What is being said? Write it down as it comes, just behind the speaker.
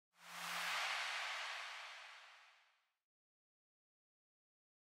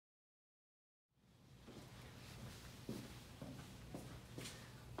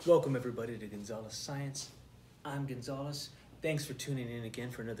Welcome everybody to Gonzalez Science. I'm Gonzalez. Thanks for tuning in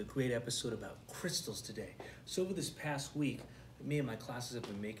again for another great episode about crystals today. So over this past week, me and my classes have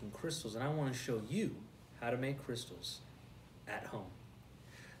been making crystals, and I want to show you how to make crystals at home.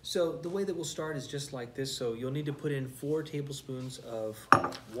 So the way that we'll start is just like this. So you'll need to put in 4 tablespoons of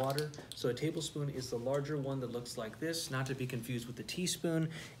water. So a tablespoon is the larger one that looks like this, not to be confused with the teaspoon.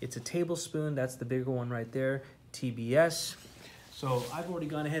 It's a tablespoon, that's the bigger one right there, TBS. So I've already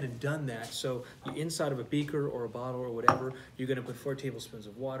gone ahead and done that. So inside of a beaker or a bottle or whatever, you're gonna put 4 tablespoons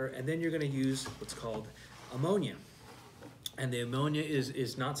of water, and then you're gonna use what's called ammonia. And the ammonia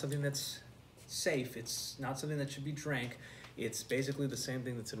is not something that's safe. It's not something that should be drank. It's basically the same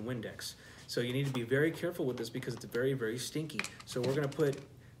thing that's in Windex. So you need to be very careful with this because it's very, very stinky. So we're gonna put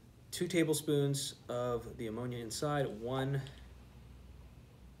 2 tablespoons of the ammonia inside, 1,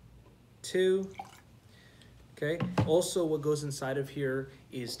 2, okay? Also what goes inside of here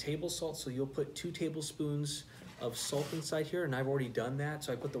is table salt. So you'll put 2 tablespoons of salt inside here, and I've already done that.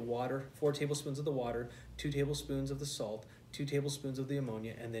 So I put the water, 4 tablespoons of the water, 2 tablespoons of the salt, 2 tablespoons of the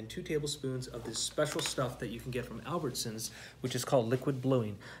ammonia, and then 2 tablespoons of this special stuff that you can get from Albertsons, which is called liquid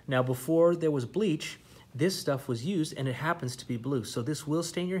bluing. Now, before there was bleach, this stuff was used, and it happens to be blue. So this will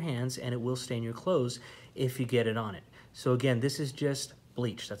stain your hands, and it will stain your clothes if you get it on it. So again, this is just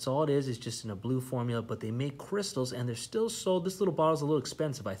bleach. That's all it is. It's just in a blue formula, but they make crystals, and they're still sold. This little bottle is a little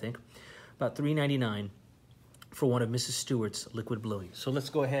expensive, I think, about $3.99 for one of Mrs. Stewart's liquid bluing. So let's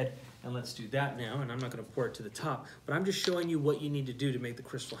go ahead and let's do that now, and I'm not gonna pour it to the top, but I'm just showing you what you need to do to make the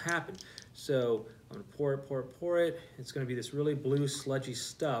crystal happen. So I'm gonna pour it, pour it, pour it. It's gonna be this really blue, sludgy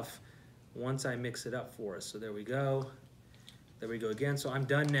stuff once I mix it up for us. So there we go. There we go again. So I'm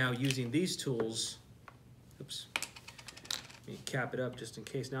done now using these tools. Oops. Let me cap it up just in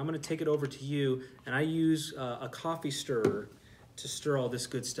case. Now I'm gonna take it over to you, and I use a coffee stirrer to stir all this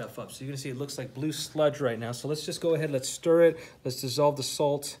good stuff up. So you're gonna see it looks like blue sludge right now. So let's just go ahead, let's stir it. Let's dissolve the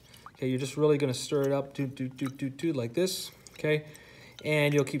salt. Okay, you're just really gonna stir it up, like this, okay?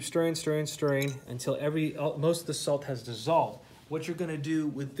 And you'll keep stirring, stirring, stirring until most of the salt has dissolved. What you're gonna do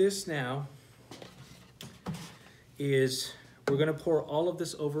with this now is we're gonna pour all of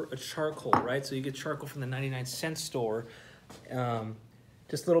this over a charcoal, right? So you get charcoal from the 99-cent store.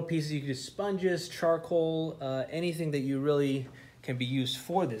 Just little pieces, you can use sponges, charcoal, anything that you really can be used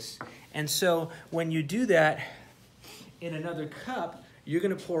for this. And so when you do that in another cup, you're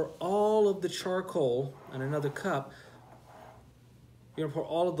gonna pour all of the charcoal in another cup. You're gonna pour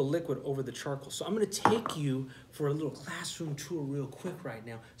all of the liquid over the charcoal. So I'm gonna take you for a little classroom tour real quick right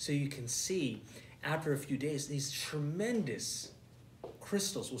now so you can see after a few days, these tremendous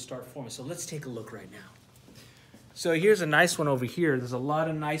crystals will start forming. So let's take a look right now. So here's a nice one over here. There's a lot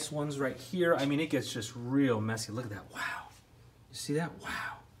of nice ones right here. I mean, it gets just real messy. Look at that, wow. You see that,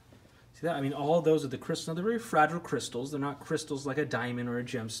 wow. See that, I mean, all of those are the crystals. Now, they're very fragile crystals. They're not crystals like a diamond or a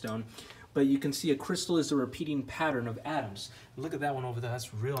gemstone, but you can see a crystal is a repeating pattern of atoms. Look at that one over there,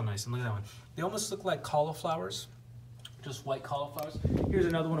 that's real nice. And look at that one. They almost look like cauliflowers, just white cauliflowers. Here's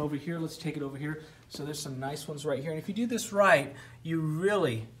another one over here. Let's take it over here. So there's some nice ones right here. And if you do this right, you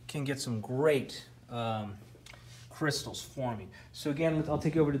really can get some great crystals forming. So again, I'll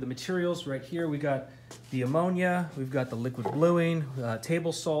take you over to the materials right here. We got the ammonia, we've got the liquid bluing,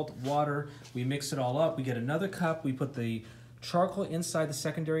 table salt, water. We mix it all up. We get another cup. We put the charcoal inside the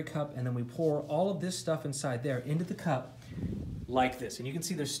secondary cup, and then we pour all of this stuff inside there into the cup like this. And you can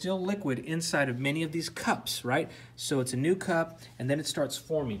see there's still liquid inside of many of these cups, right? So it's a new cup, and then it starts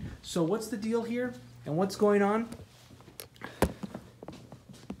forming. So what's the deal here and what's going on?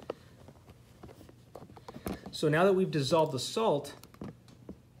 So now that we've dissolved the salt,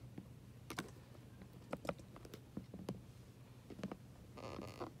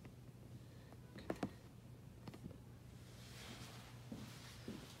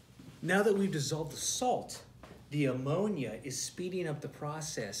 the ammonia is speeding up the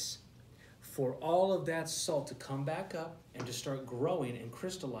process for all of that salt to come back up and to start growing and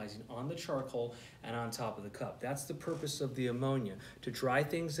crystallizing on the charcoal and on top of the cup. That's the purpose of the ammonia, to dry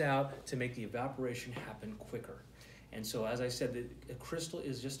things out, to make the evaporation happen quicker. And so, as I said, a crystal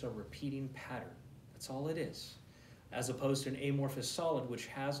is just a repeating pattern. That's all it is, as opposed to an amorphous solid, which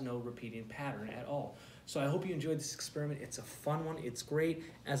has no repeating pattern at all. So I hope you enjoyed this experiment. It's a fun one. It's great.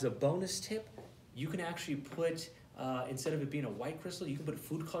 As a bonus tip, you can actually put, instead of it being a white crystal, you can put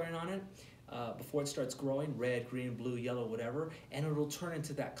food coloring on it before it starts growing, red, green, blue, yellow, whatever, and it'll turn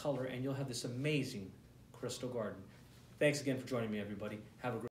into that color, and you'll have this amazing crystal garden. Thanks again for joining me, everybody. Have a great